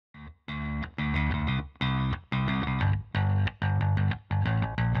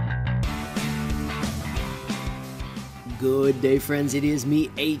Good day, friends. It is me,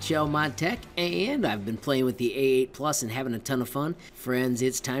 HLModTech, and I've been playing with the A8 Plus and having a ton of fun. Friends,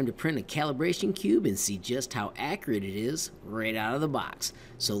 it's time to print a calibration cube and see just how accurate it is right out of the box.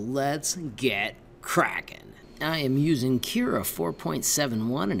 So let's get cracking. I am using Cura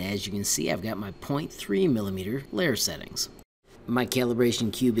 4.71, and as you can see, I've got my 0.3mm layer settings. My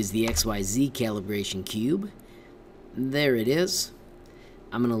calibration cube is the XYZ calibration cube. There it is.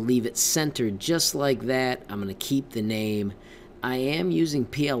 I'm going to leave it centered just like that. I'm going to keep the name. I am using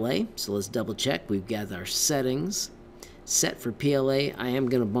PLA, so let's double check. We've got our settings set for PLA. I am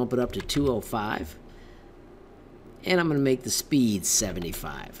going to bump it up to 205. And I'm going to make the speed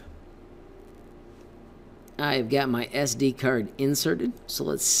 75. I've got my SD card inserted, so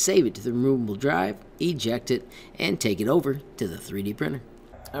let's save it to the removable drive, eject it, and take it over to the 3D printer.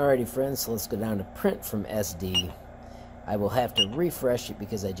 Alrighty friends, so let's go down to print from SD. I will have to refresh it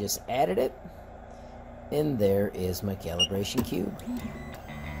because I just added it, and there is my calibration cube.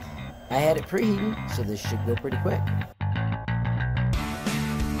 I had it preheating, so this should go pretty quick.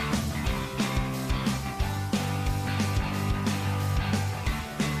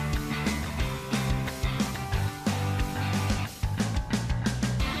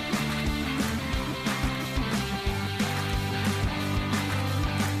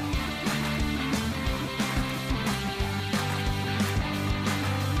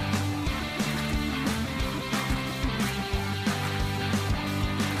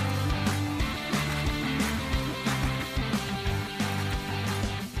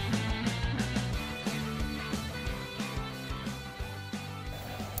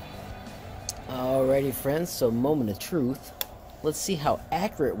 Alrighty friends, so moment of truth. Let's see how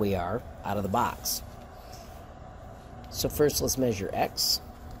accurate we are out of the box. So first let's measure X.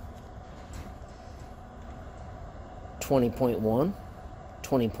 20.1,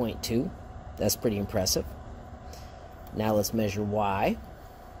 20.2. That's pretty impressive. Now let's measure Y.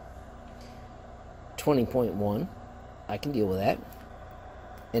 20.1. I can deal with that.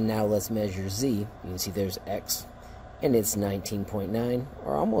 And now let's measure Z. You can see there's X. And it's 19.9,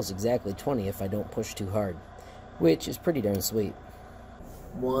 or almost exactly 20 if I don't push too hard, which is pretty darn sweet.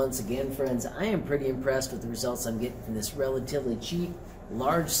 Once again, friends, I am pretty impressed with the results I'm getting from this relatively cheap,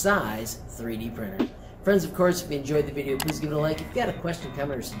 large size 3D printer. Friends, of course, if you enjoyed the video, please give it a like. If you've got a question,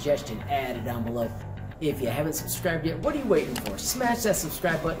 comment, or suggestion, add it down below. If you haven't subscribed yet, what are you waiting for? Smash that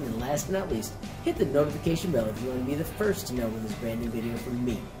subscribe button, and last but not least, hit the notification bell if you want to be the first to know when there's a brand new video from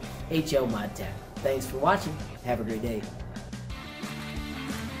me, HLModTech. Thanks for watching. Have a great day.